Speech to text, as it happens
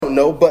don't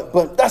know,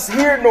 but that's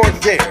here nor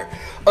there.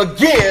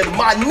 Again,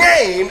 my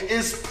name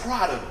is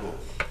Prodigal.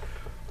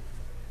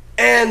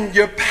 And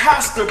your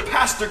pastor,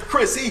 Pastor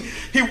Chris,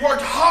 he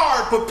worked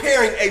hard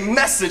preparing a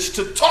message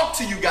to talk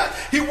to you guys.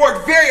 He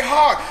worked very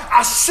hard.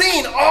 I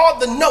seen all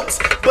the notes,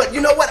 but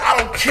you know what? I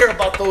don't care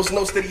about those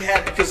notes that he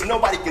had because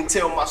nobody can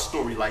tell my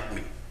story like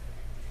me.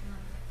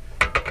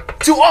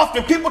 Too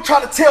often people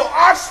try to tell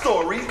our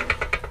story,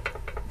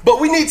 but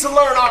we need to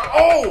learn our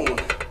own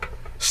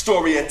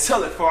story and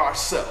tell it for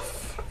ourselves.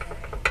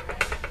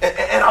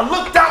 And I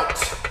looked out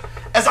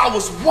as I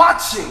was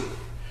watching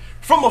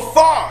from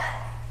afar,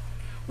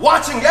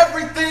 watching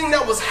everything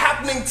that was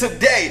happening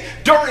today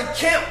during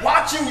camp,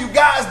 watching you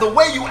guys, the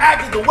way you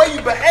acted, the way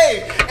you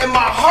behaved, and my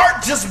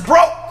heart just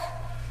broke.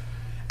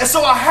 And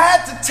so I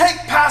had to take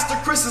Pastor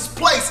Chris's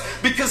place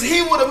because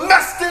he would have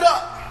messed it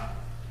up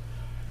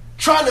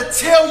trying to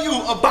tell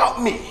you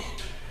about me.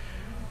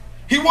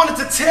 He wanted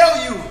to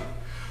tell you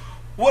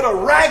what a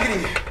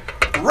raggedy,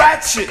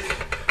 ratchet,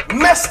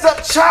 messed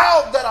up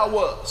child that I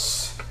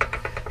was.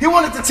 He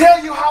wanted to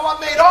tell you how I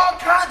made all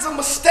kinds of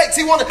mistakes.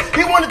 He wanted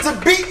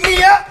to beat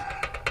me up.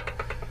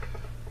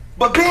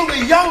 But being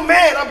a young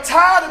man, I'm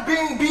tired of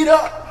being beat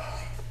up.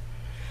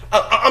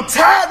 I'm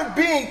tired of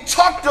being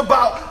talked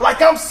about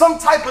like I'm some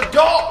type of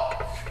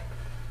dog.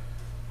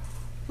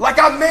 Like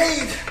I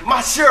made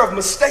my share of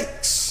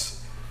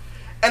mistakes.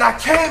 And I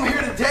came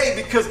here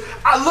today because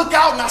I look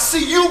out and I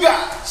see you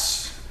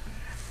guys.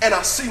 And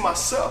I see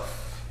myself.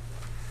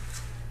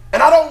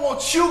 And I don't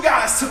want you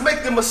guys to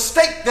make the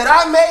mistake that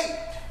I made.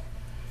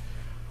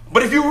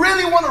 But if you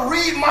really want to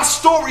read my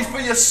story for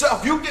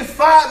yourself, you can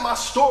find my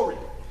story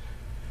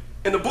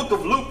in the book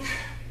of Luke,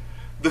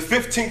 the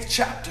 15th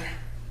chapter.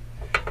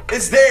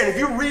 It's there, and if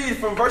you read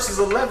from verses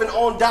 11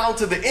 on down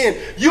to the end,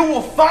 you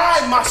will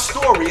find my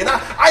story. And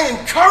I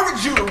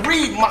encourage you to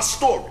read my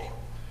story.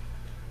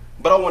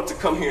 But I want to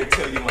come here and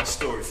tell you my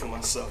story for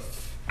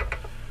myself.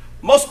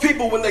 Most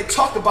people, when they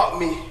talk about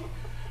me,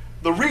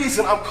 the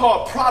reason I'm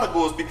called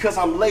prodigal is because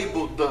I'm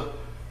labeled the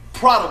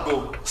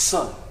prodigal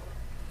son.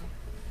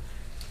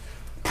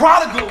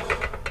 Prodigal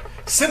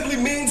simply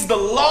means the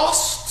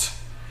lost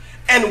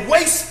and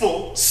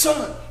wasteful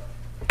son.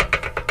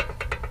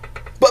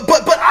 But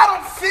I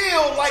don't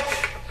feel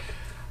like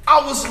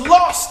I was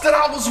lost and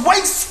I was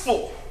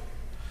wasteful.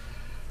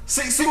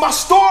 See, my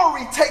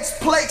story takes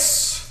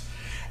place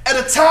at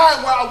a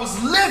time where I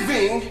was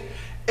living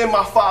in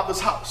my father's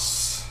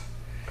house.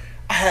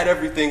 I had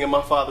everything in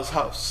my father's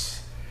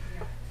house.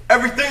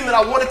 Everything that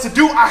I wanted to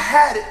do, I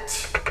had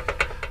it.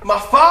 My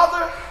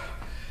father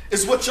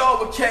is what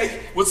y'all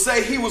would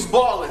say he was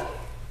balling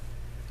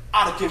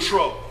out of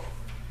control.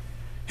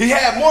 He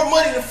had more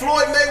money than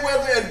Floyd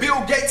Mayweather and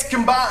Bill Gates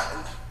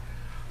combined.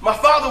 My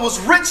father was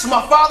rich.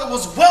 My father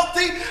was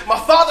wealthy. My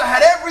father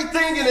had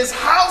everything in his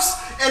house,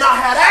 and I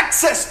had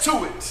access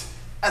to it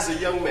as a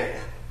young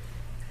man.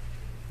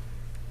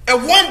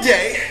 And one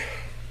day,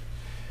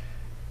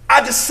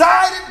 I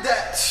decided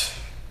that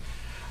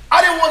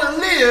I didn't want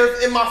to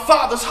live in my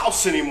father's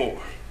house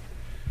anymore.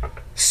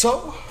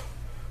 So,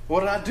 what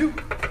did I do?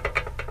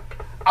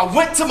 I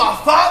went to my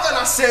father and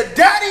I said,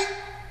 Daddy,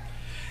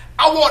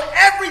 I want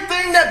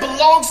everything that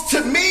belongs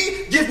to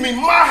me. Give me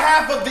my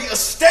half of the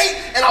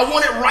estate, and I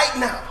want it right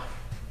now.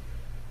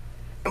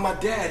 And my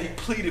dad, he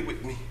pleaded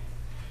with me.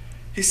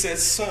 He said,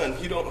 son,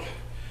 you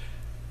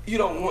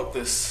don't want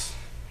this.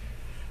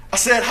 I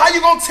said, how you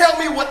gonna tell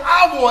me what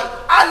I want?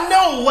 I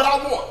know what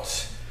I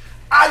want.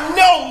 I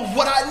know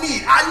what I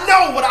need. I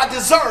know what I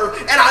deserve,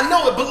 and I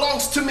know it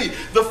belongs to me.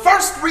 The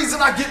first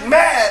reason I get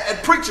mad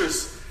at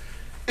preachers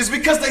is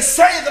because they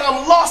say that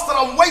I'm lost, that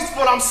I'm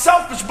wasteful, and I'm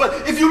selfish.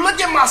 But if you look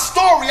at my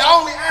story, I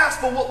only asked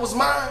for what was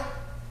mine.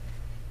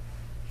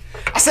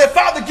 I said,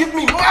 Father, give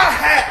me my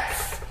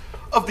half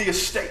of the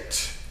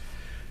estate.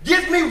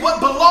 Give me what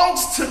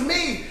belongs to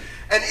me.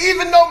 And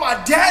even though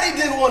my daddy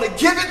didn't want to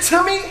give it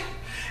to me,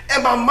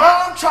 and my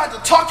mom tried to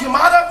talk him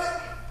out of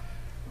it,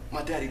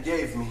 my daddy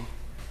gave me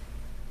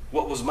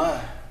what was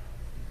mine.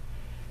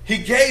 He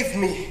gave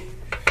me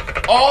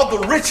all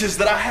the riches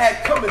that I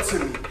had coming to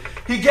me.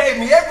 He gave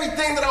me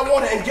everything that I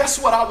wanted, and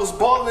guess what? I was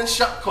balling and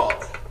shot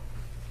calling.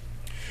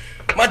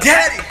 My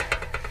daddy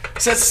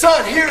said,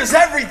 son, here is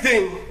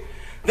everything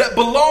that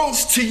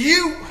belongs to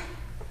you.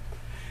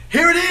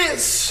 Here it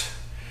is.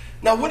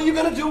 Now, what are you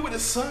going to do with it,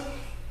 son?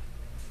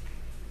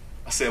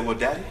 I said, well,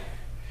 Daddy,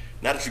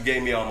 now that you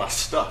gave me all my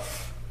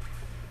stuff,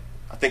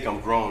 I think I'm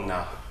grown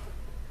now.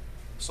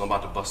 So I'm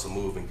about to bust a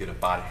move and get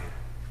up out of here.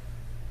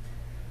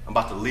 I'm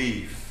about to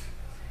leave.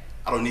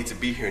 I don't need to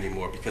be here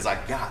anymore because I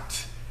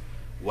got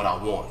what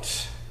I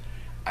want.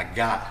 I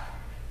got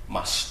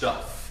my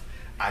stuff.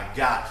 I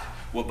got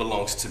what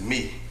belongs to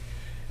me.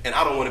 And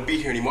I don't want to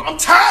be here anymore. I'm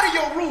tired of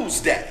your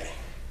rules, Daddy.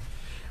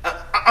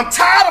 I'm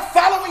tired of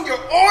following your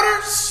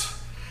orders.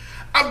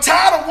 I'm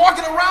tired of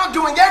walking around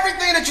doing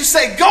everything that you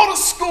say. Go to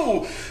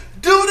school,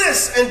 do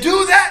this and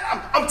do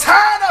that. I'm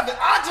tired of it.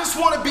 I just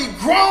want to be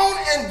grown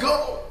and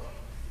go.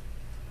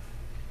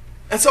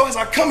 And so as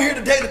I come here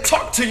today to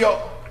talk to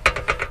y'all,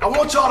 I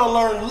want y'all to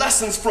learn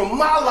lessons from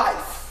my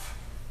life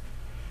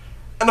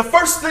And the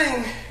first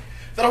thing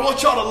that I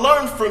want y'all to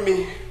learn from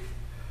me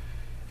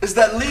is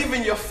that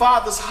leaving your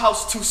father's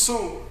house too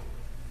soon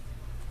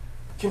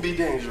can be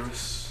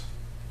dangerous.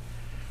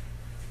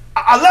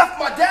 I left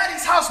my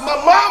daddy's house. My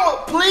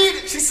mama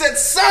pleaded. She said,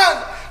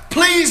 son,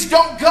 please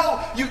don't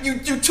go.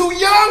 You're too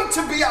young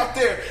to be out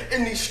there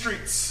in these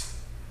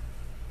streets.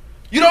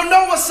 You don't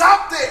know what's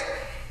out there.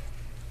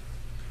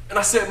 And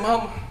I said,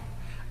 Mama,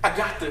 I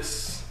got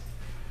this.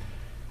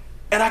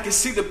 And I could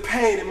see the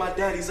pain in my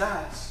daddy's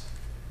eyes.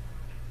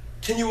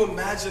 Can you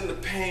imagine the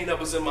pain that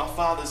was in my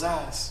father's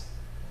eyes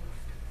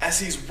as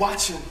he's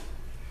watching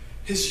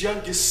his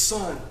youngest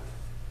son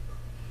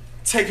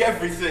take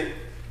everything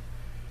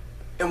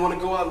and want to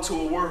go out into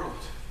a world?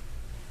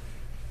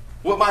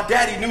 What my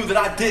daddy knew that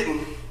I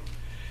didn't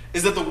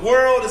is that the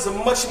world is a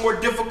much more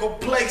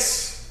difficult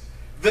place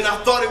than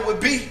I thought it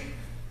would be.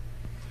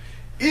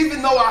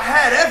 Even though I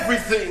had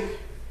everything,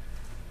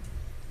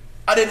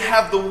 I didn't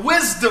have the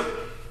wisdom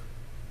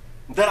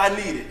that I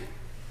needed.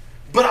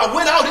 But I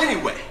went out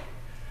anyway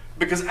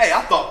because, hey,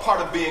 I thought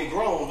part of being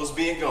grown was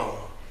being gone.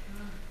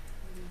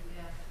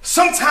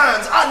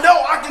 Sometimes I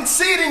know I can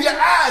see it in your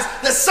eyes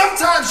that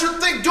sometimes you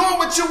think doing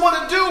what you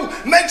want to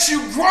do makes you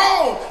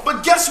grown.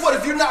 But guess what?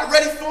 If you're not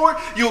ready for it,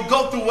 you'll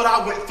go through what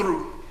I went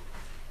through.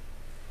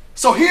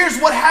 So here's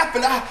what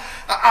happened.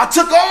 I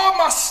took all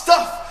my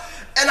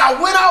stuff and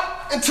I went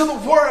out into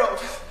the world.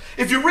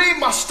 If you read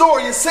my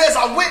story, it says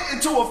I went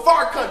into a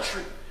far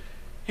country.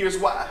 Here's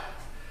why.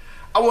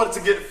 I wanted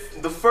to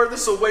get the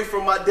furthest away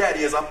from my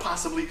daddy as I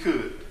possibly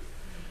could.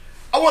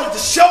 I wanted to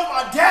show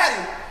my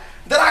daddy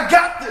that I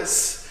got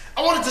this.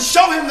 I wanted to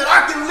show him that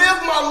I can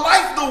live my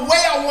life the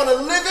way I want to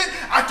live it.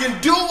 I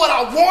can do what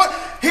I want.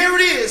 Here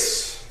it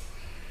is.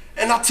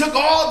 And I took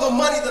all the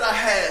money that I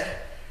had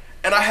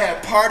and I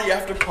had party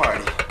after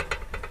party.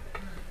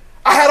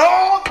 I had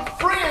all the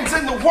friends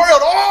in the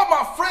world. All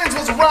my friends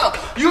was around.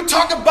 You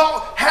talk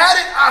about had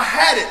it, I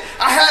had it.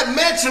 I had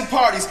mansion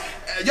parties.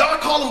 Y'all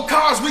call them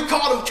cars, we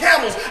call them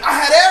camels. I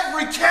had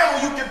every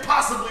camel you could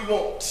possibly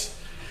want.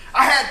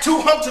 I had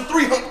 2 hump to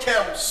 3 hump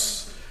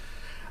camels.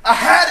 I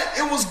had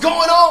it. It was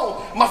going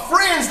on. My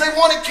friends, they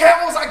wanted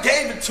camels, I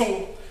gave it to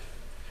them.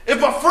 If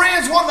my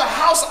friends wanted a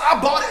house, I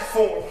bought it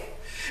for them.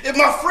 If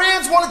my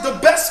friends wanted the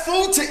best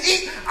food to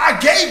eat, I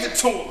gave it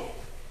to them.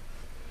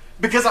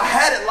 Because I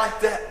had it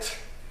like that.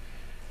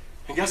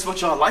 And guess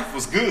what, y'all? Life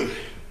was good.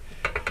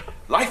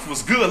 Life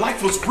was good.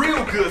 Life was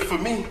real good for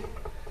me.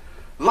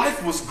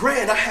 Life was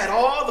grand. I had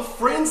all the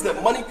friends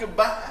that money could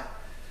buy.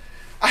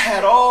 I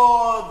had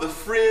all the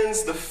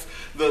friends, the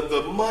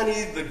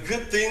money, the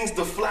good things,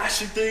 the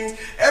flashy things,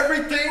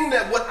 everything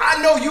that what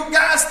I know you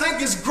guys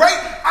think is great,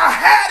 I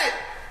had it.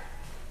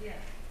 Yeah.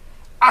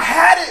 I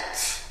had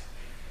it.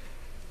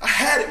 I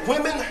had it.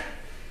 Women,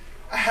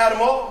 I had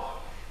them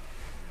all.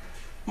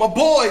 My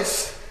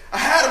boys, I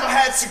had them. I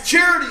had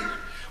security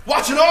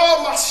watching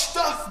all my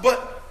stuff,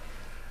 but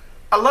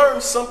I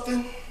learned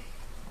something,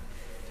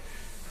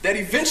 that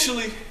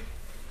eventually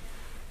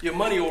your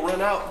money will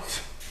run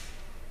out.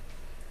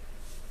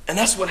 And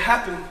that's what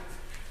happened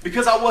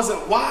because I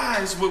wasn't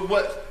wise with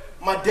what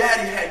my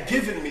daddy had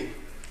given me.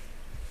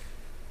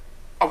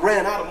 I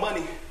ran out of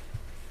money.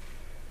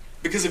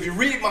 Because if you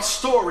read my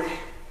story,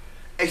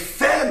 a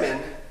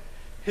famine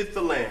hit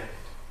the land.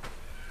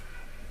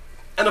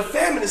 And a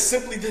famine is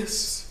simply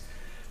this: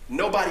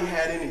 nobody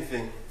had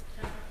anything,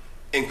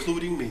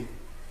 including me.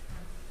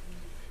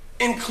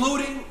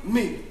 Including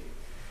me.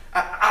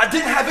 I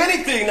didn't have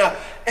anything.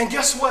 And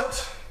guess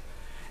what?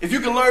 If you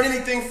can learn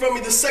anything from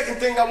me, the second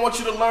thing I want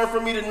you to learn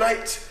from me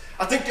tonight,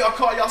 I think y'all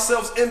call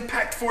yourselves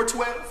Impact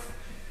 412.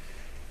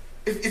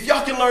 If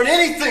y'all can learn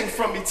anything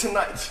from me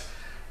tonight,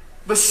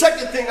 the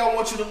second thing I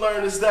want you to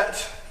learn is that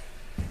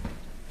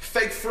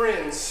fake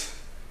friends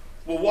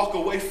will walk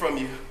away from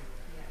you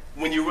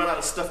when you run out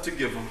of stuff to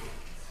give them.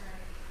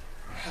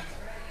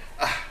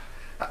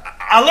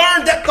 I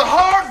learned that the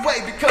hard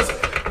way because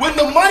when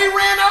the money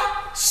ran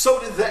out,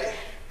 so did they.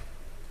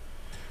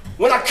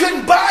 When I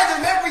couldn't buy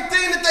them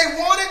everything that they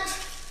wanted,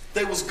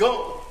 they was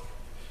gone.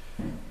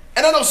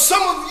 And I know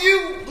some of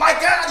you, like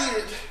I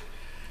did,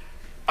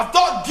 I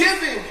thought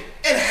giving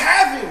and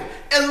having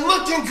and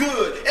looking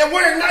good and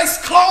wearing nice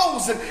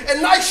clothes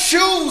and nice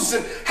shoes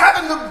and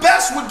having the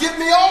best would give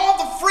me all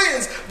the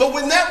friends. But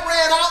when that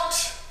ran out,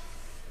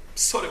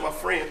 so did my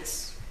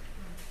friends.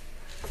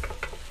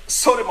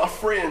 So did my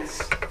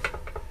friends.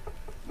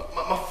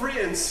 My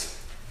friends,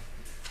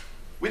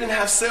 we didn't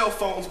have cell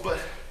phones, but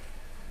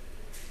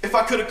if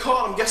I could have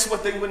called them, guess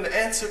what? They wouldn't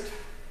have answered.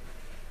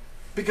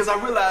 Because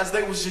I realized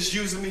they was just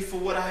using me for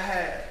what I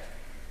had.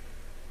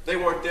 They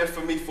weren't there for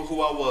me for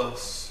who I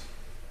was.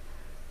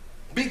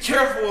 Be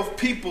careful of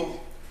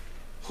people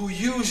who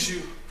use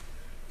you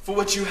for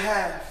what you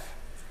have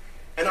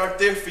and aren't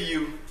there for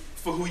you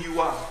for who you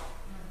are.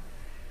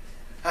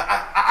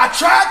 I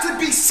tried to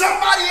be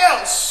somebody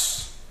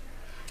else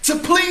to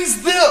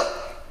please them.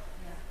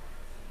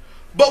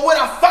 But when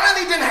I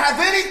finally didn't have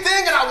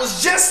anything and I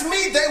was just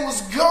me, they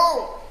was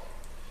gone.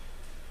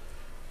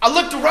 I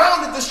looked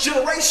around at this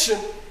generation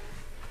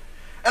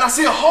And I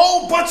see a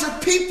whole bunch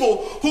of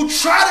people who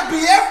try to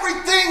be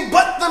everything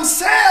but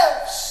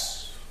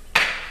themselves,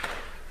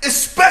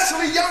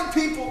 especially young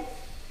people.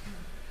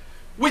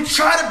 We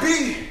try to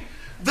be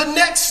the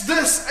next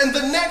this and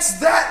the next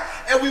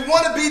that, and we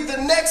want to be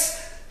the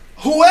next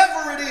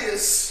whoever it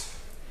is.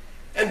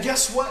 And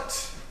guess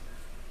what?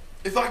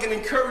 If I can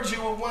encourage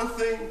you with one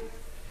thing,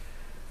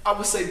 I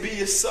would say be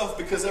yourself,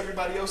 because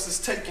everybody else is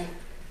taken.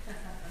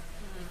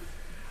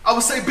 I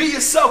would say be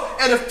yourself.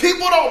 And if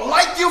people don't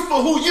like you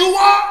for who you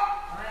are,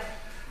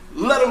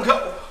 let them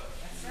go.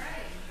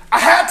 I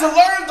had to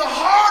learn the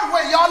hard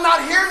way. Y'all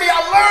not hear me?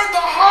 I learned the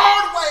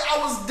hard way. I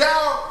was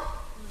down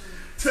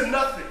to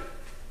nothing.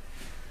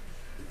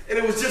 And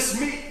it was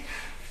just me.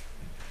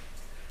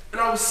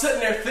 And I was sitting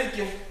there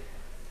thinking,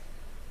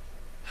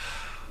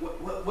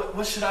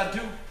 what should I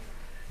do?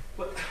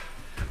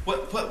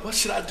 What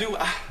should I do?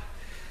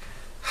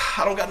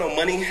 I don't got no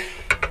money.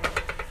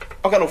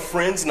 I don't got no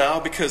friends now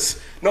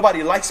because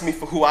nobody likes me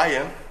for who I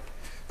am,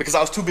 because I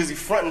was too busy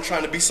fronting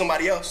trying to be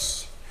somebody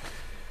else.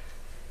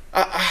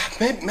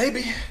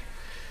 Maybe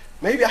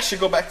I should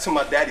go back to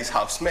my daddy's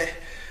house. Maybe.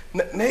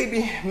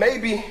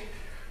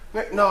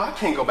 No, I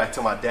can't go back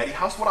to my daddy's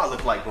house. What I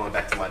look like going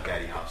back to my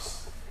daddy's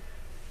house?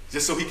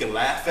 Just so he can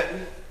laugh at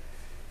me?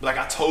 Like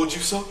I told you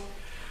so?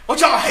 Don't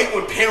y'all hate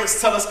when parents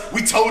tell us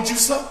we told you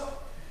so?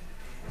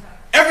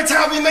 Every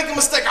time we make a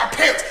mistake, our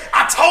parents,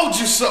 I told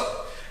you so.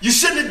 You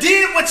shouldn't have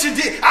did what you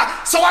did.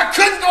 So I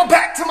couldn't go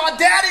back to my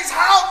daddy's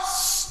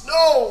house.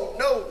 No.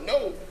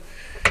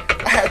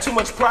 I had too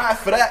much pride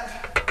for that.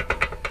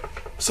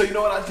 So you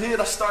know what I did?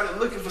 I started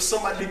looking for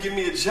somebody to give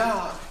me a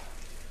job.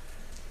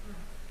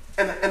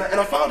 And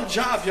I found a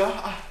job,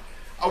 y'all.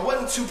 I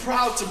wasn't too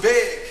proud to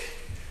beg.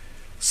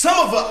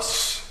 Some of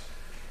us,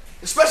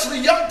 especially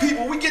young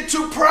people, we get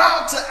too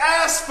proud to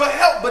ask for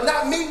help, but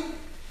not me.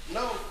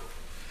 No.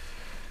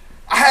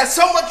 I had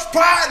so much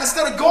pride,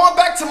 instead of going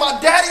back to my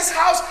daddy's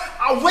house,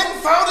 I went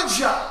and found a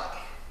job.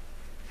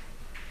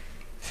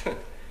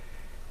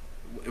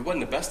 It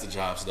wasn't the best of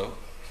jobs, though.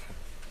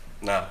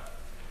 Nah,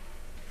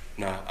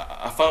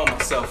 I found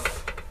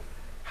myself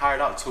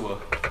hired out to a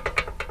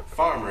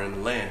farmer in the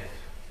land.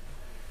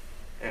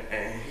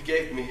 And he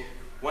gave me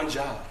one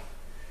job.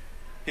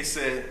 He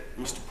said,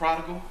 Mr.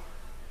 Prodigal,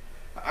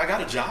 I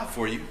got a job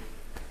for you.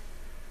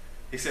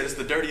 He said, it's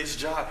the dirtiest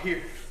job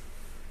here.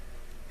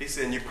 He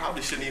said, and you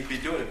probably shouldn't even be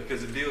doing it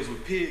because it deals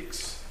with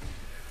pigs.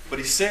 But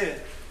he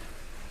said,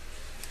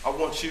 I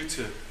want you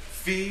to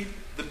feed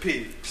the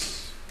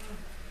pigs.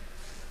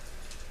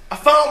 I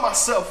found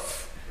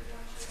myself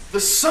the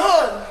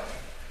son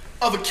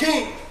of a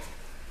king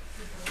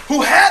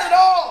who had it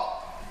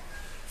all.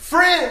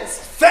 Friends,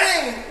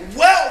 fame,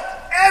 wealth,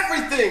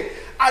 everything.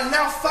 I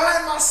now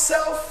find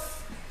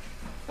myself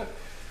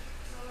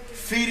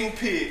feeding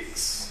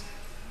pigs.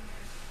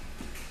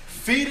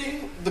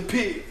 Feeding the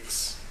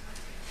pigs.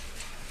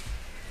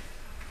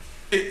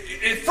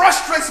 It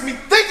frustrates me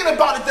thinking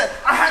about it that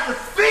I had to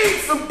feed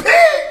some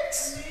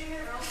pigs.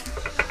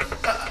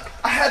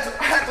 I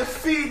had to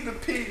feed the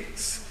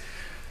pigs.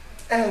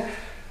 And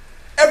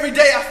every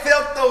day I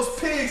fed those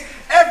pigs.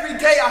 Every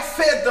day I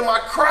fed them. I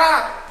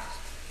cried.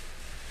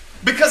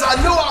 Because I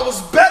knew I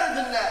was better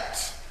than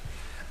that.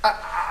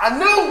 I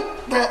knew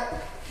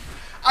that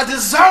I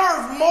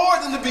deserved more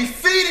than to be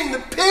feeding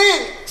the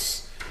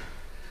pigs.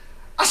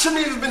 I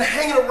shouldn't even been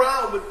hanging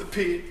around with the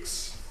pigs.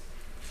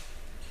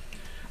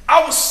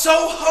 I was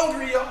so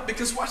hungry, y'all,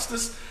 because watch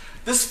this.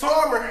 This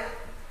farmer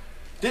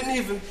didn't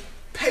even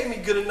pay me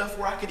good enough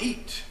where I could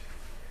eat.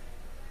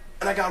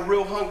 And I got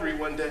real hungry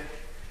one day.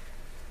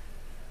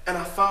 And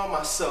I found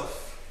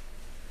myself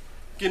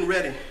getting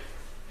ready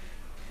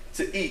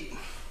to eat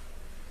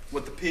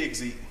what the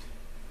pigs eat.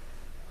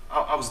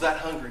 I was that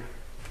hungry.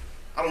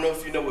 I don't know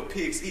if you know what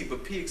pigs eat,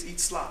 but pigs eat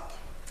slop.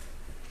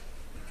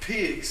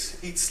 Pigs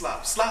eat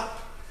slop.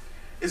 Slop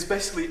is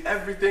basically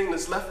everything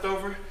that's left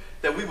over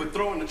that we would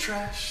throw in the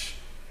trash.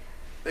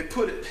 They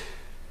put it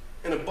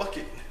in a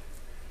bucket,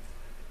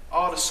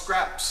 all the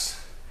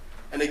scraps,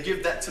 and they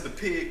give that to the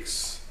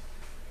pigs.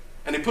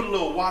 And they put a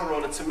little water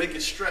on it to make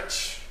it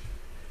stretch.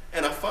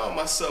 And I found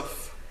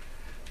myself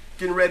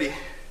getting ready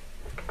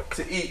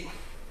to eat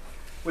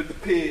with the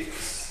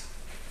pigs.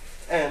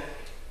 And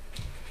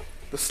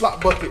the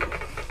slop bucket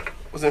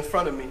was in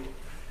front of me.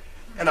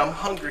 And I'm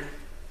hungry.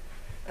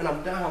 And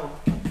I'm down.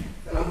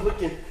 And I'm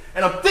looking.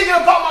 And I'm thinking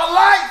about my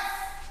life.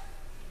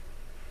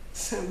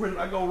 Saying, where did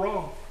I go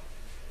wrong?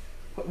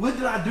 What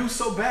did I do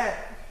so bad?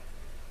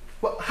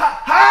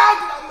 How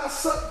did I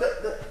mess up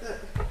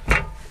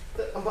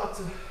that I'm about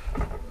to...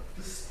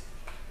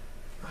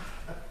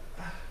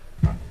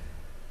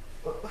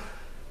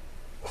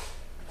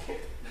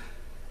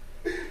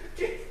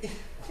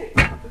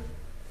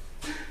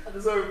 I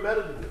deserve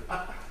better than this.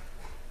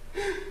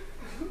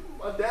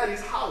 My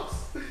daddy's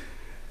house.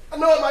 I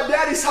know at my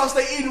daddy's house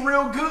they eating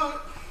real good.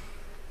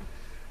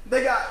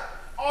 They got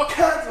all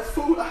kinds of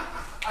food.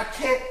 I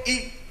can't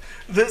eat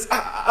this.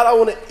 I don't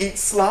want to eat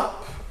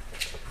slop.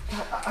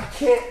 I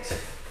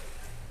can't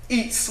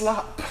eat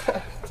slop.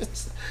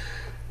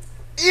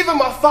 Even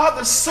my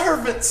father's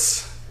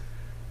servants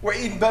were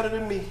eating better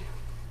than me.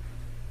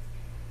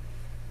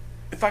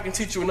 If I can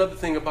teach you another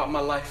thing about my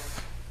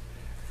life,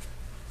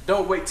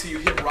 don't wait till you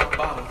hit rock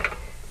bottom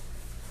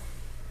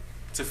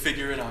to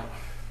figure it out.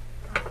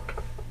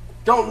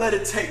 Don't let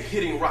it take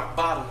hitting rock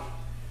bottom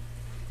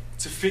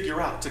to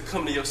figure out, to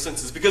come to your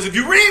senses. Because if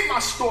you read my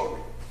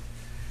story,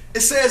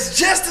 it says,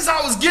 just as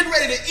I was getting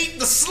ready to eat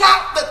the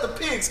slop that the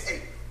pigs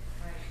ate,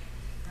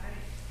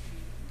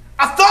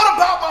 I thought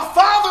about my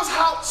father's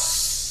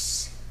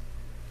house.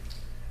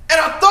 And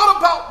I thought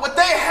about what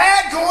they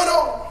had going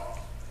on.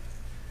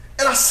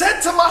 And I said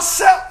to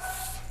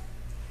myself,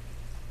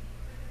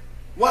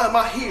 why am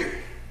I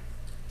here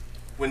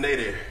when they're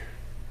there?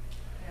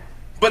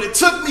 But it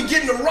took me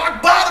getting to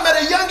rock bottom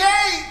at a young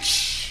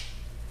age.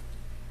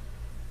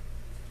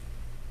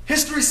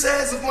 History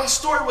says if my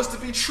story was to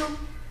be true,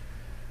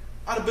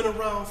 I'd have been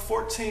around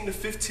 14 to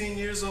 15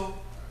 years old.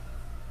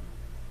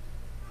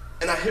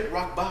 And I hit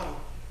rock bottom.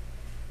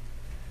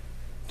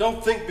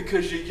 Don't think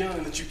because you're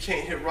young that you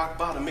can't hit rock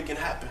bottom. It can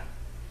happen.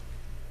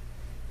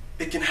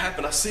 It can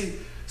happen. I see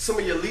some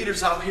of your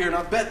leaders out here, and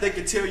I bet they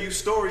could tell you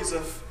stories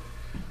of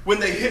when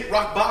they hit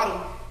rock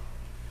bottom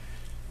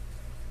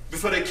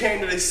before they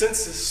came to their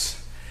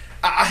senses.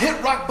 I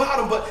hit rock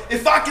bottom, but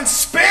if I can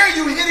spare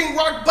you hitting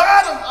rock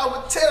bottom, I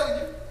would tell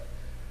you,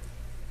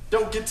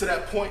 don't get to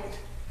that point.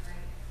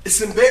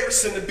 It's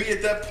embarrassing to be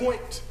at that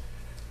point.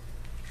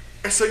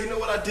 And so you know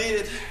what I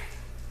did?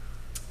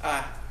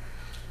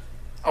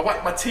 I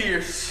wiped my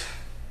tears.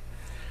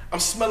 I'm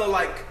smelling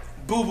like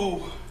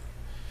boo-boo.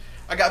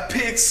 I got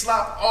pig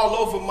slop all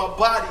over my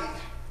body.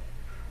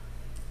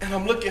 And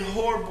I'm looking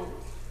horrible.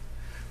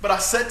 But I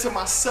said to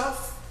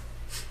myself,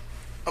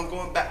 I'm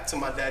going back to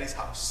my daddy's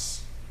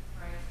house.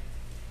 Right.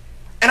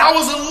 And I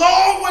was a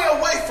long way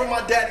away from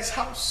my daddy's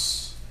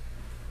house.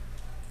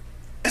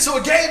 And so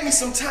it gave me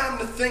some time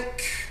to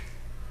think.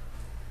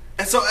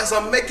 And so as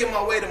I'm making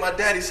my way to my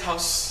daddy's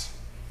house,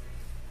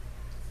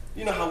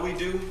 you know how we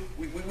do.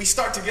 We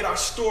start to get our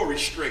story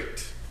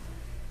straight.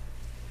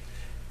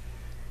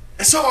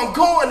 And so I'm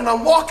going and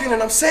I'm walking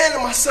and I'm saying to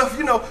myself,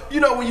 you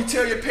know when you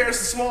tell your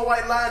parents a small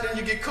white lie, then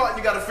you get caught and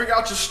you got to figure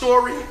out your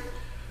story.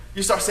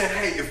 You start saying,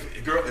 hey,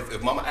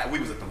 if mama, we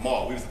was at the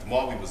mall, we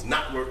was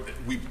not,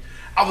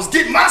 I was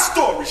getting my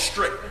story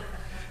straight.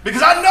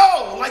 Because I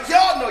know, like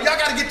y'all know, y'all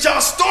got to get y'all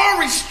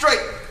story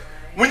straight.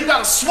 When you got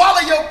to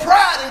swallow your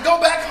pride and go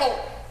back home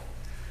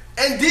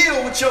and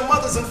deal with your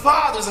mothers and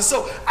fathers. And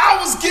so I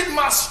was getting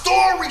my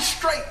story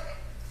straight.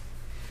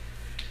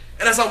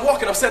 And as I'm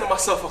walking, I'm saying to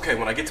myself, okay,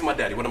 when I get to my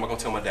daddy, what am I going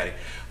to tell my daddy?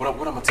 What am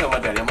I going to tell my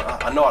daddy?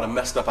 I know I done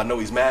messed up. I know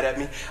he's mad at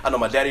me. I know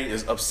my daddy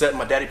is upset.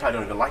 My daddy probably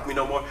don't even like me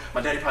no more.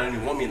 My daddy probably don't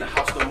even want me in the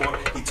house no more.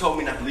 He told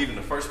me not to leave in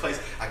the first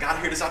place. I got to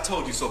hear this, I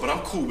told you so, but I'm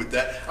cool with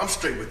that. I'm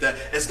straight with that.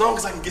 As long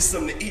as I can get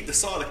something to eat,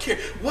 that's all I care.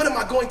 What am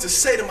I going to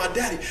say to my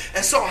daddy?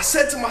 And so I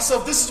said to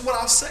myself, this is what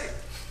I'll say.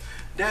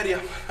 Daddy,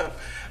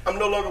 I'm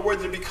no longer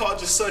worthy to be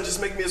called your son. Just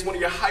make me as one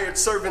of your hired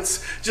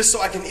servants just so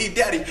I can eat.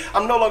 Daddy,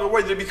 I'm no longer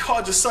worthy to be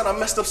called your son. I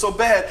messed up so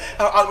bad.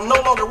 I'm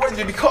no longer worthy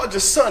to be called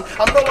your son.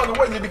 I'm no longer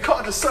worthy to be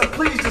called your son.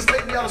 Please just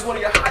make me out as one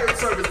of your hired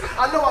servants.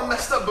 I know I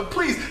messed up, but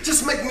please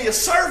just make me a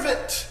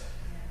servant.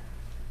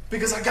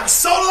 Because I got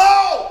so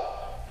low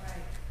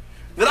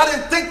that I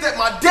didn't think that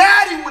my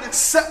daddy would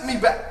accept me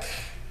back.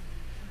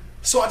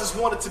 So I just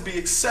wanted to be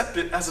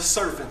accepted as a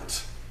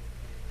servant.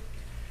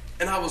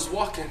 And I was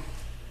walking.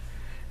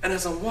 And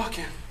as I'm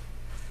walking,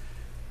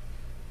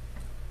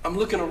 I'm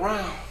looking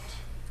around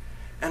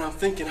and I'm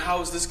thinking, how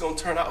is this going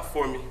to turn out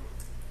for me?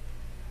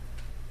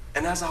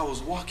 And as I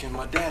was walking,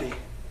 my daddy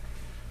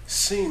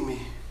seen me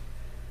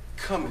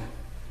coming.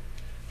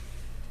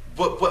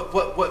 But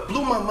what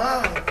blew my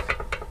mind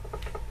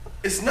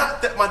is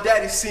not that my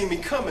daddy seen me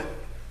coming,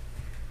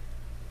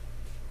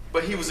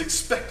 but he was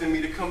expecting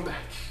me to come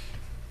back.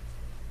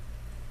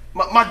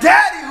 My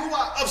daddy who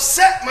I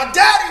upset, my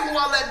daddy who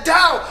I let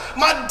down,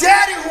 my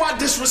daddy who I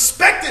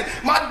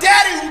disrespected, my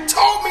daddy who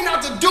told me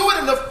not to do it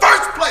in the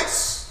first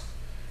place,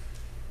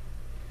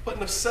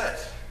 wasn't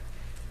upset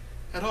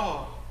at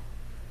all.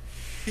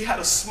 He had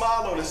a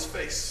smile on his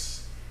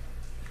face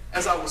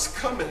as I was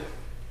coming,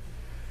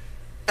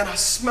 and I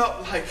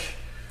smelled like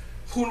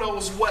who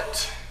knows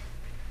what.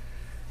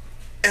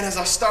 And as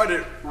I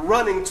started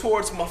running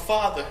towards my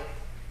father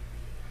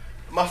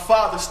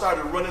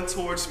started running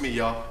towards me,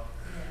 y'all.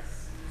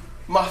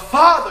 My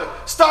father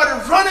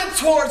started running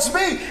towards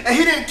me, and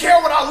he didn't care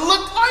what I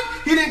looked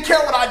like. He didn't care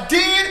what I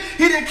did.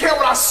 He didn't care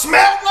what I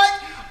smelled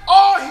like.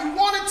 All he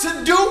wanted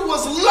to do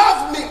was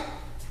love me.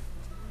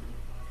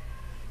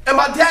 And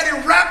my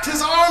daddy wrapped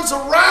his arms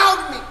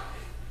around me,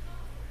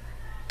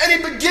 and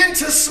he began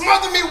to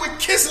smother me with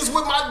kisses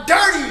with my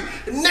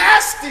dirty,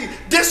 nasty,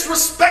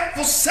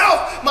 disrespectful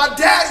self. My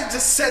daddy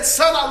just said,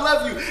 son, I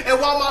love you. And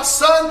while my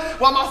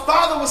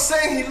father was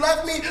saying he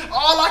loved me,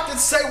 all I could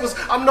say was,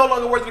 I'm no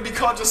longer worthy to be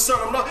called your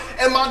son.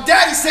 And my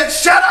daddy said,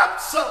 shut up,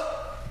 son.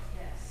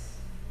 Yes.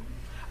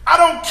 I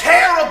don't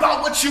care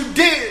about what you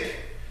did.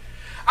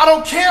 I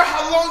don't care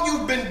how long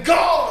you've been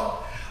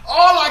gone.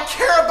 All I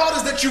care about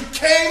is that you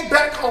came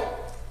back home.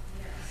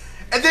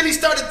 And then he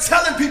started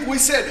telling people, he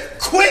said,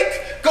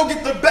 quick, go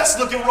get the best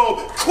looking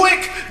robe.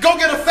 Quick, go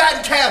get a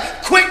fattened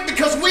calf. Quick,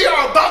 because we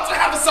are about to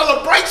have a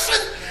celebration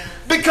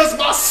because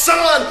my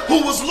son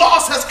who was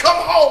lost has come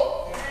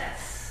home.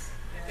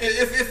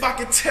 If I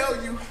could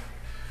tell you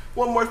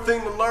one more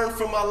thing to learn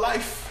from my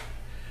life,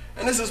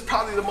 and this is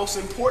probably the most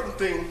important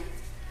thing,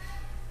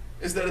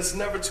 is that it's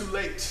never too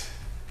late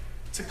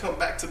to come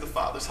back to the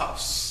Father's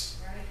house.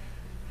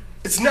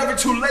 It's never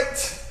too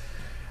late.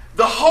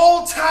 The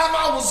whole time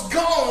I was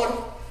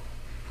gone,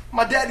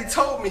 my daddy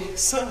told me,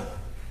 son,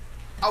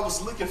 I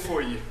was looking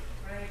for you.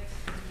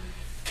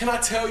 Can I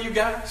tell you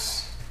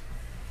guys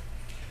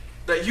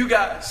that you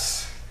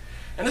guys,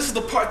 and this is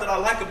the part that I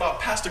like about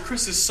Pastor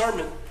Chris's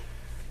sermon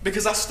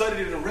because I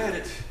studied it and read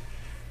it.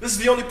 This is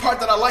the only part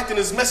that I liked in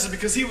his message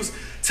because he was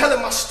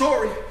telling my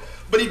story,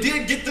 but he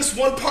did get this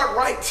one part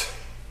right.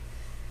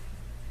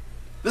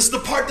 This is the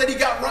part that he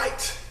got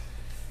right.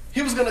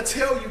 He was going to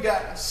tell you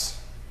guys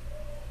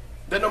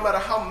that no matter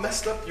how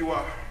messed up you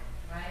are,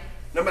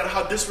 no matter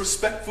how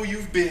disrespectful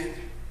you've been,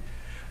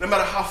 no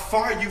matter how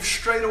far you've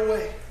strayed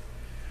away,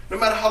 no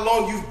matter how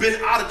long you've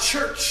been out of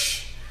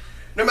church,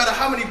 no matter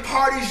how many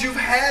parties you've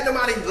had, no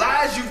matter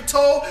lies you've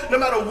told, no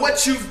matter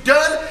what you've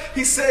done,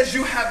 he says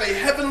you have a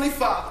heavenly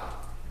Father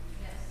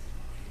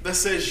that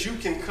says you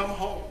can come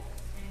home.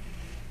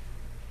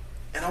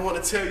 And I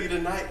want to tell you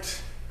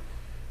tonight,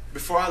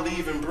 before I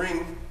leave and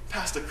bring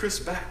Pastor Chris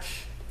back,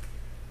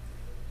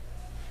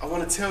 I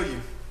want to tell you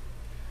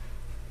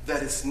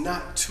that it's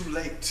not too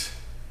late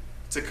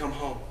to come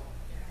home.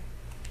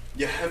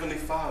 Your Heavenly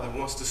Father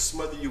wants to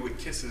smother you with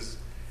kisses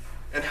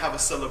and have a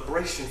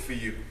celebration for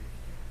you.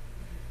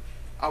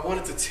 I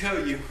wanted to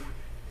tell you,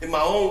 in my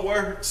own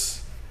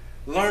words,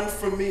 learn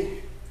from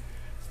me.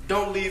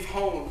 Don't leave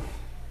home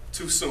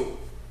too soon.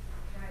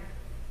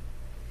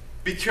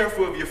 Be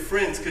careful of your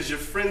friends, because your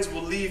friends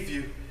will leave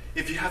you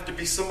if you have to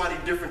be somebody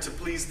different to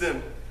please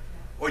them,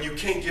 or you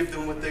can't give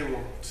them what they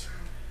want.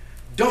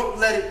 Don't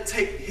let it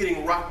take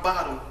hitting rock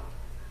bottom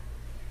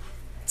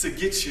to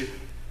get you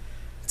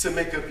to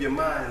make up your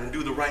mind and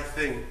do the right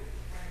thing.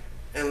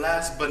 And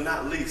last but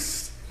not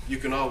least, you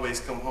can always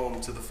come home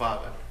to the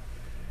Father.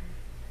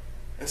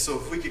 And so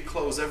if we could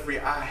close every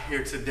eye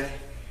here today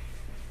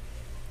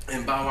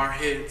and bow our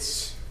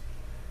heads,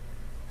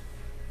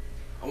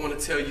 I want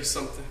to tell you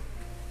something.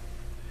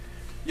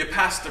 Your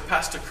pastor,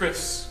 Pastor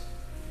Chris,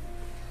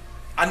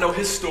 I know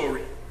his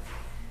story.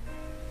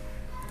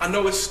 I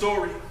know his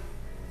story.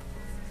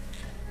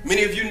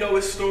 Many of you know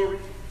his story.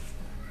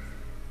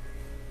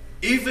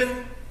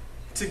 Even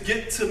to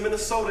get to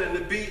Minnesota and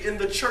to be in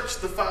the church,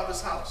 the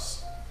Father's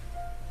house,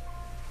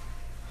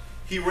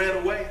 he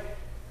ran away.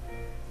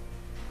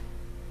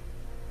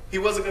 He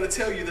wasn't going to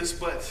tell you this,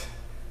 but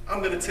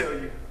I'm going to tell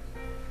you.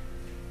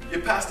 Your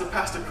pastor,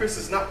 Pastor Chris,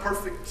 is not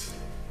perfect.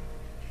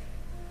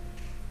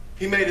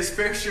 He made his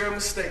fair share of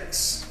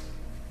mistakes.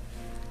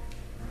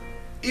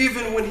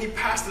 Even when he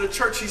pastored a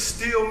church, he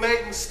still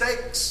made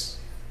mistakes.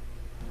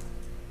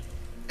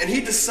 And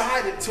he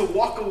decided to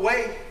walk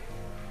away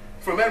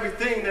from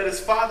everything that his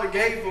father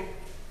gave him.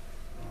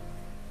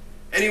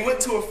 And he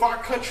went to a far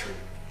country.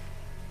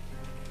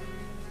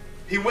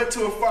 He went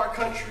to a far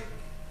country.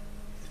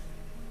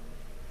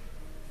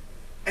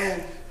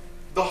 And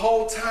the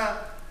whole time,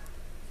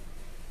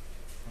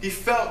 he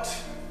felt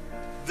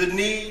the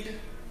need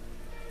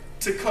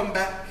to come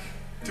back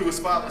to his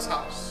father's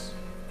house.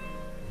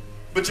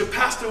 But your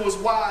pastor was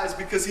wise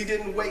because he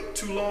didn't wait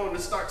too long to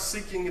start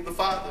seeking the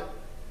Father.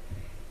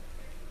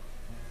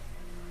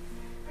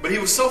 But he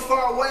was so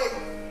far away,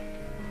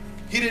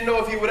 he didn't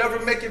know if he would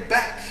ever make it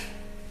back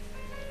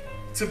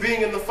to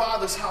being in the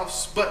Father's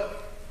house.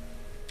 But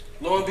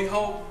lo and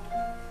behold,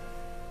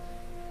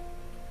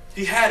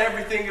 he had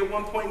everything at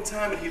one point in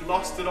time and he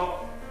lost it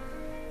all.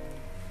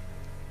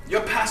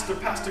 Your pastor,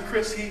 Pastor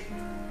Chris,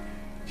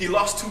 he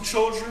lost 2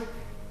 children.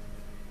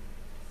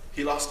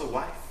 He lost a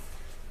wife.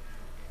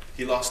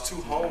 He lost 2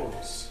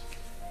 homes,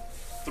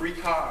 3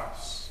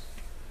 cars.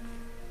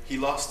 He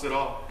lost it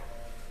all.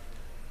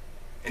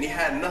 And he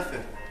had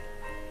nothing.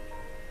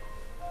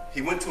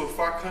 He went to a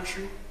far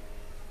country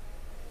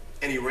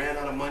and he ran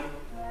out of money.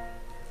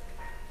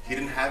 He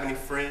didn't have any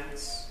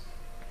friends.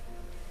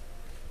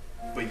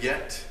 But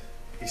yet,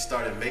 he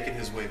started making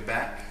his way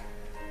back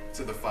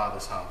to the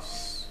Father's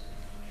house.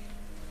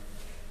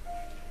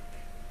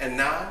 And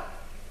now,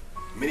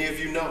 many of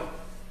you know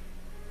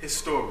his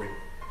story.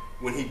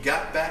 When he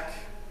got back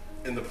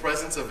in the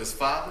presence of his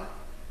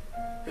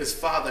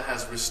father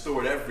has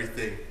restored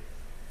everything.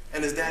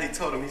 And his daddy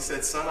told him, he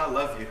said, son, I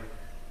love you.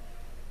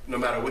 No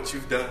matter what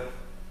you've done,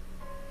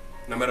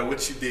 no matter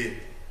what you did.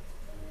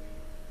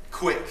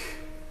 Quick,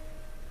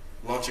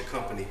 launch a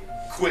company.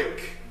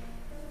 Quick,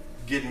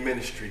 get in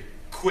ministry.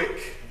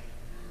 Quick,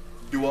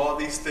 do all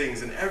these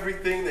things. And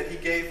everything that he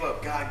gave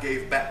up, God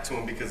gave back to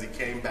him because he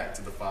came back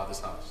to the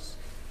Father's house.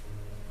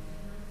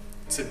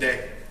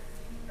 Today,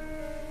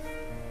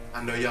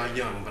 I know y'all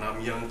young, but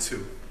I'm young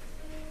too.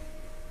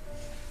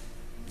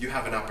 You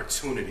have an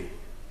opportunity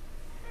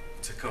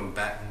to come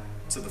back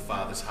to the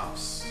Father's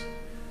house.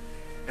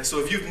 And so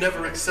if you've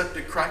never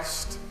accepted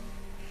Christ,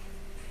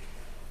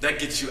 that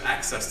gets you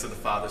access to the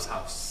Father's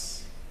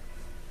house.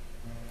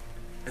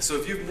 And so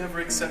if you've never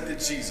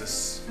accepted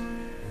Jesus,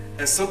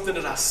 and something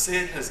that I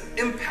said has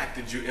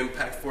impacted you,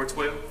 Impact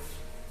 412,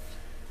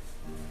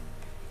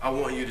 I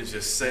want you to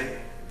just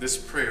say this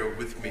prayer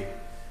with me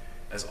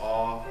as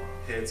all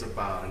heads are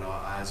bowed and all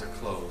eyes are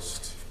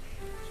closed.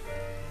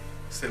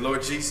 Say,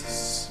 Lord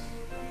Jesus.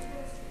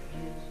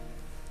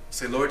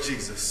 Say, Lord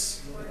Jesus.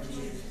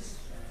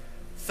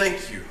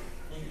 Thank you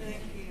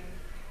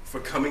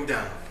for coming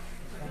down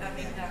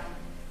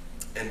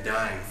and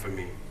dying for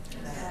me.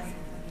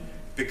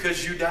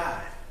 Because you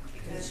died,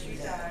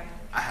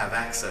 I have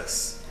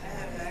access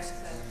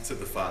to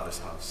the Father's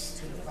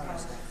house.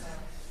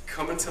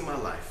 Come into my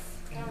life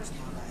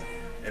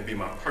and be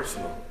my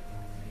personal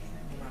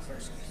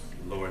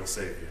Lord and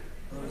Savior.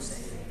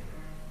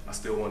 I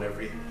still want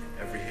every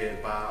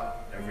head bowed,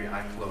 every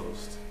eye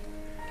closed.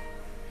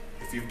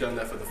 If you've done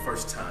that for the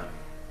first time,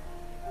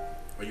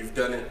 or you've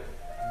done it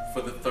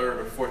for the third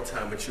or fourth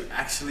time, but you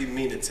actually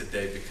mean it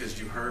today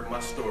because you heard my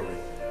story,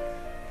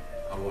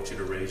 I want you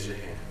to raise your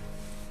hand.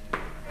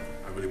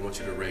 I really want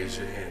you to raise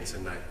your hand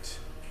tonight.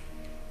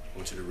 I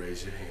want you to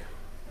raise your hand.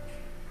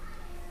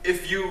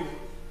 If you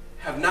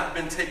have not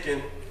been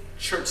taking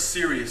church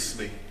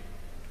seriously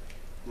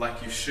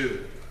like you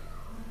should,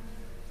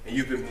 and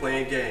you've been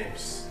playing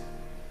games,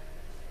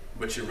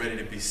 but you're ready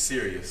to be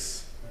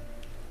serious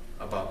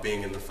about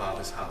being in the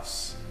Father's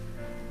house,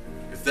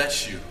 if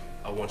that's you,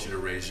 I want you to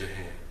raise your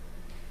hand.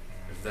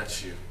 If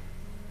that's you,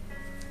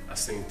 I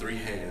seen 3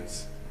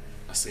 hands,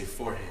 I seen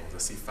 4 hands, I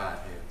see 5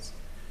 hands.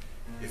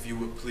 If you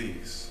would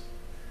please,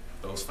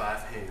 those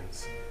 5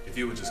 hands, if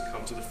you would just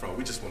come to the front,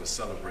 we just want to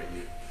celebrate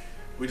you.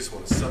 We just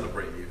want to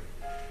celebrate you.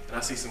 And I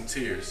see some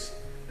tears.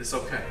 It's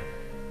okay.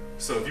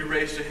 So if you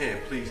raised your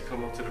hand, please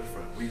come up to the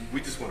front. We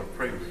just want to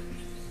pray with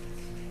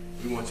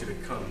you. We want you to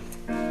come.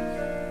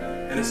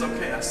 And it's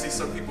okay. I see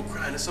some people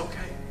crying. It's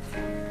okay.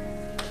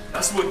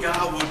 That's what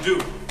God will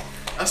do.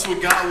 That's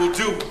what God will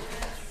do.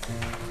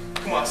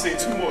 Come on, I seen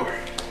 2 more.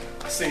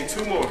 I seen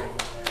 2 more.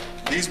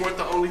 These weren't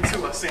the only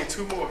 2. I seen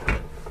 2 more.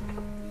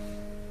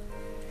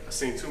 I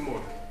seen 2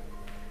 more.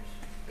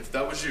 If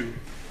that was you,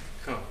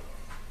 come.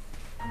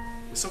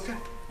 It's okay.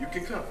 You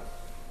can come.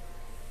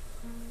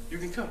 You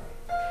can come.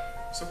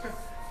 It's okay.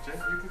 Jay,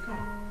 you can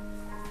come.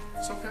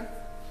 It's okay.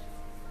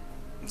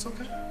 It's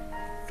okay.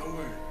 Don't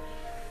worry.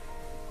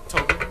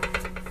 Toby,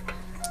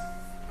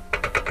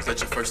 is that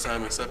your first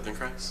time accepting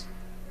Christ?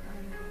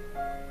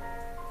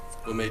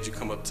 What made you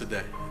come up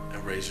today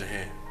and raise your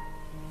hand?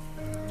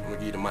 I'm gonna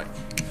give you the mic.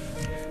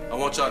 I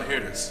want y'all to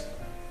hear this.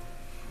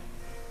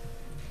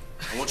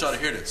 I want y'all to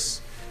hear this.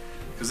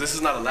 Because this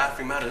is not a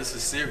laughing matter, this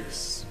is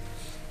serious.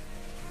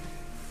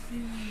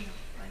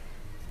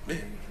 Yeah.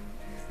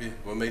 Yeah.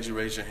 What made you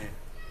raise your hand?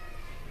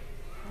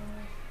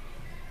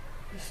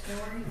 The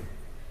story.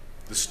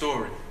 The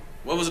story.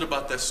 What was it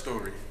about that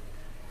story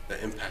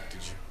that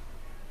impacted you?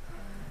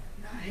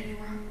 Not hitting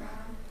rock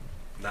bottom.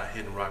 Not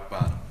hitting rock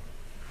bottom.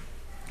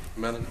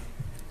 Melanie,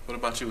 what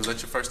about you? Was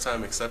that your first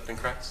time accepting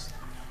Christ?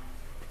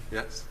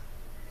 Yes?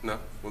 No?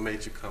 What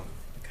made you come?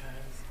 Because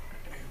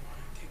I didn't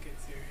want to take it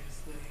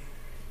seriously.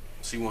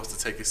 She wants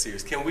to take it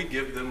serious. Can we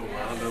give them a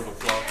round of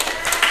applause?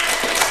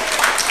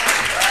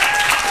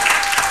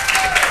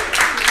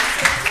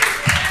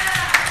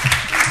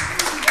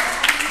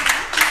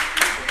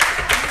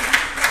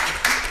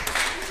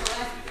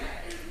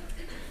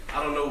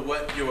 I don't know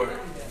what your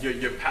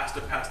Pastor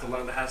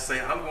Londa has to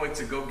say. I'm going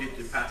to go get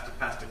your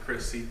Pastor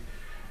Chris.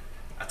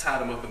 I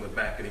tied him up in the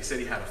back, and he said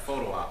he had a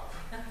photo op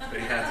that he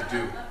had to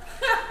do.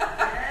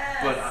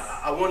 But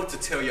I wanted to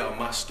tell y'all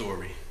my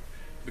story,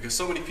 because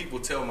so many people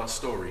tell my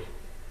story.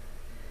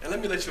 And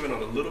let me let you in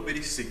on a little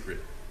bitty secret.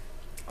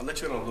 I'll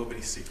let you in on a little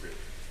bitty secret.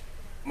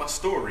 My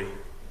story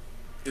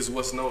is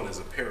what's known as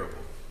a parable.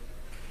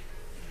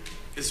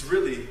 It's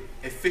really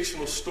a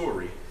fictional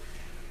story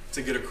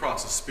to get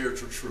across a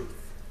spiritual truth.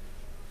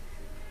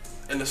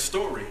 And the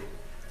story,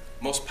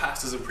 most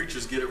pastors and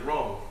preachers get it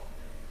wrong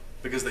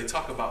because they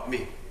talk about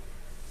me.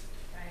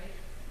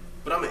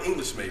 But I'm an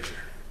English major.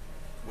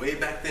 Way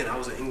back then, I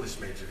was an English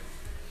major.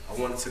 I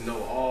wanted to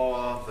know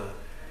all the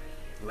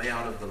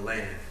layout of the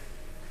land.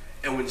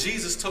 And when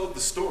Jesus told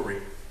the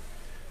story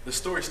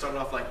started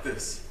off like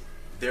this.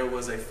 There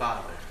was a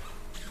father.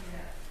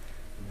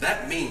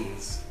 That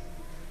means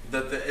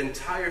that the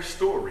entire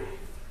story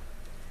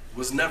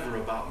was never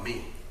about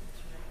me.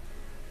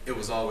 It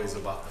was always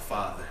about the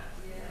Father.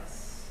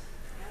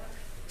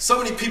 So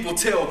many people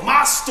tell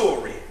my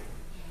story,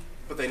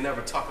 but they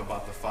never talk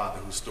about the Father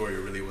whose story it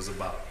really was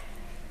about.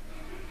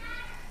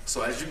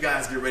 So as you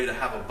guys get ready to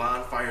have a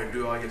bonfire and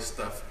do all your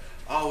stuff,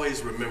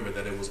 always remember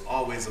that it was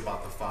always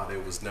about the Father.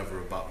 It was never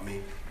about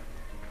me.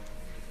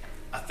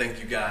 I thank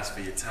you guys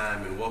for your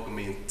time and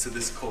welcoming me to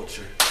this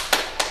culture.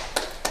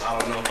 I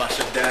don't know if I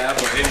should dab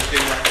or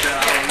anything like that.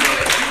 I don't know.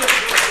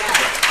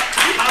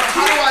 How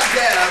do I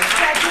dab?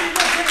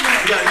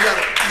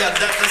 You got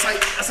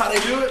that's how they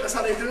do it? That's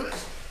how they do it?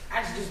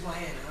 I should just my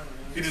hand. I don't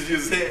know. He just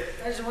used his head.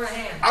 There's one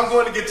hand. I'm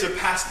going to get your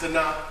pastor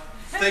now.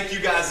 Thank you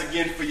guys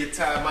again for your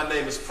time. My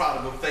name is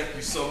Prodigal. Thank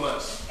you so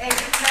much. Hey,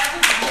 that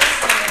was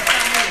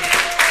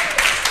listening.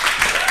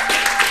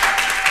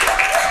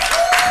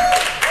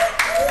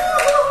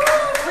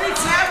 Free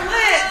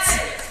tablets.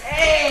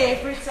 Hey,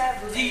 free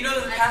tablets. Do you know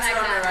the pastor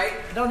on there, right?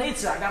 Don't need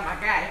to. I got my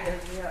guy.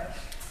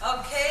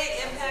 Okay,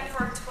 Impact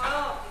for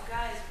 12. You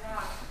guys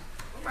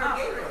rock.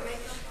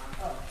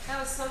 That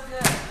was so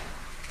good.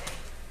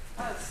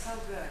 That was so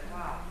good.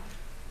 Wow.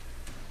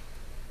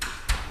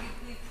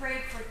 We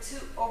prayed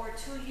for over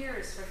 2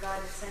 years for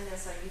God to send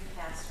us a youth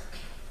pastor.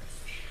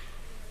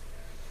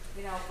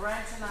 You know,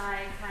 Brent and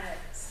I kind of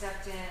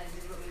stepped in and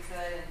did what we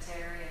could, and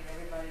Terry and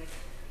everybody.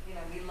 You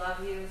know, we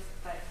love you,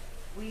 but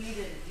we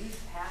needed a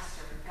youth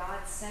pastor.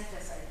 God sent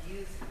us a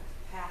youth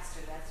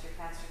pastor. That's your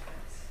pastor,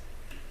 Chris.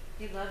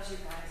 He loves you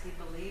guys. He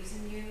believes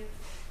in you.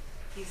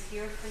 He's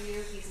here for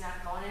you. He's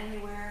not going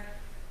anywhere.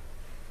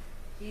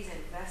 He's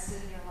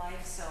invested in your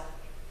life. So,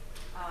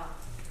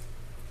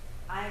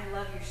 I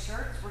love your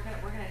shirts. We're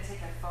gonna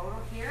take a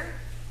photo here.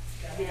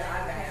 Yeah, I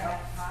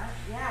got it.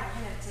 Yeah,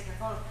 we're gonna take a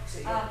photo.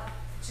 See,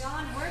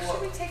 John, where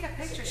should we take a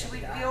picture? Should we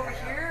be over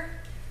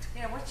here?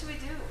 You know, what should we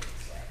do?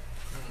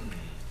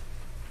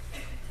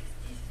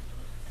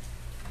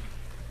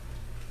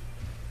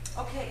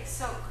 Okay,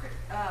 so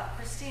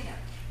Christina,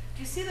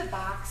 do you see the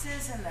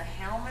boxes and the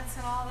helmets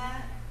and all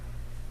that?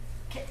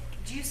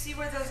 Do you see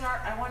where those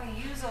are? I want to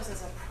use those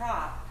as a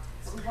prop,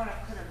 but we want to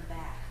put them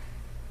back.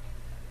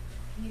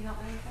 Can you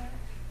help me with that?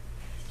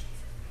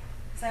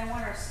 So I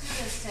want our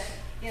students to,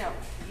 you know,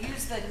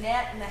 use the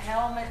net and the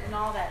helmet and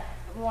all that,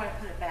 but we want to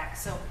put it back.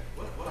 So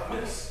What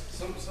I missed?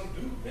 Some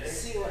dude, man.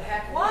 See what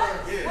happened. what?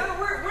 Yeah.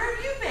 Where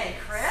have you been,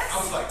 Chris? I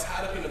was like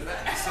tied up in the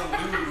back of some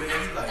dude,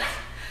 man.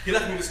 He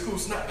left me this cool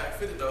snapback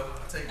fitted though.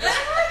 I'll take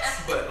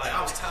that. But like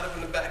I was tied up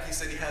in the back. He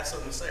said he had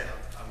something to say.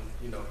 I'm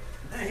you know.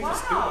 Man, he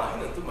just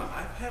threw my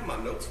iPad, my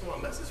notes for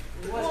my message.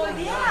 Well,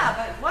 yeah,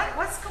 but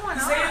what's going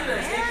on, man?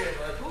 I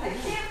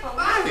can't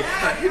believe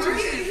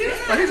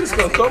that. He's just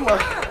gonna throw my.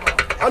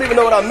 I don't even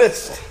know what I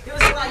missed.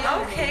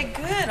 Okay,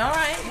 good. All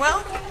right.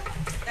 Well,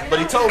 But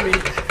he told me,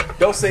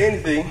 don't say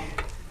anything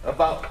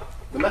about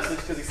the message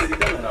because he said he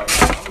done it already.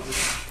 I was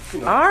just,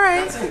 you know, all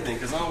right. not say anything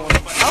because I don't want to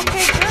fight.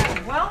 Okay,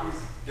 good. Well,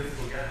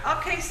 Difficult guy.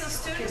 okay. So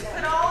students,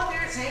 put all of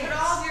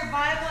your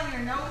Bible and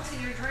your notes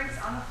and your drinks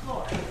on the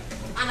floor.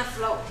 On the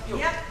floor.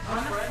 Yep, on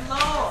the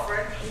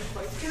floor.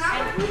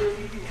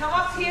 And come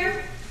up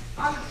here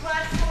on the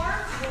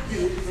platform.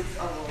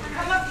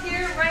 Come up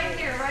here, right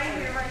here.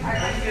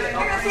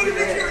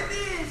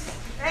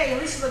 Hey,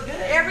 at least you look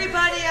good.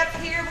 Everybody up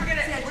here. We're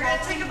gonna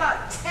take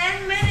about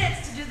 10 minutes.